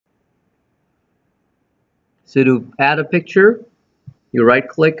So to add a picture, you right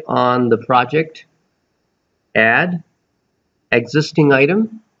click on the project, add existing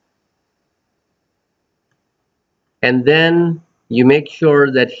item, and then you make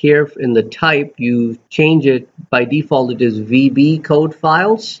sure that here in the type you change it. By default it is VB code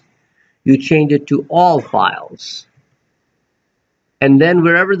files. You change it to all files, and then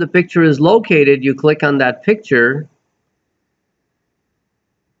wherever the picture is located you click on that picture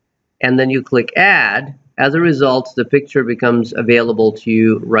and then you click add. As a result, the picture becomes available to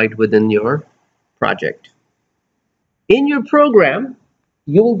you right within your project. In your program,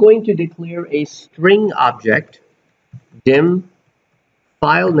 you're going to declare a string object, dim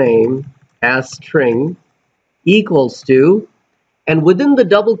file name as string equals to, and within the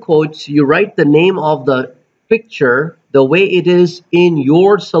double quotes you write the name of the picture the way it is in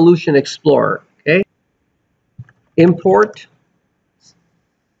your Solution Explorer. Okay, import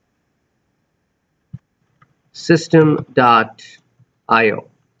system.io.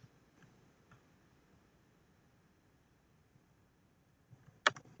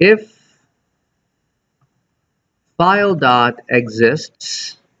 If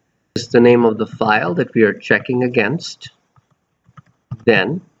file.exists is the name of the file that we are checking against,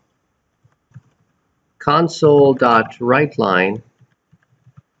 then console.writeLine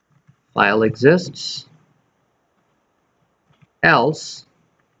file exists, else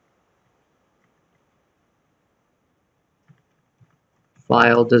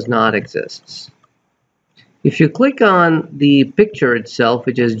file does not exist. If you click on the picture itself,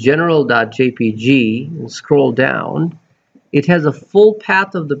 which is general.jpg, and scroll down, it has a full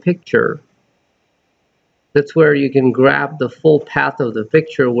path of the picture. That's where you can grab the full path of the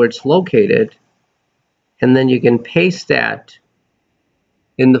picture where it's located, and then you can paste that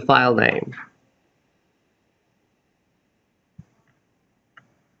in the file name.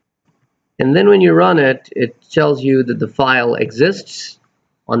 And then when you run it, it tells you that the file exists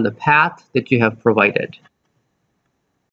on the path that you have provided.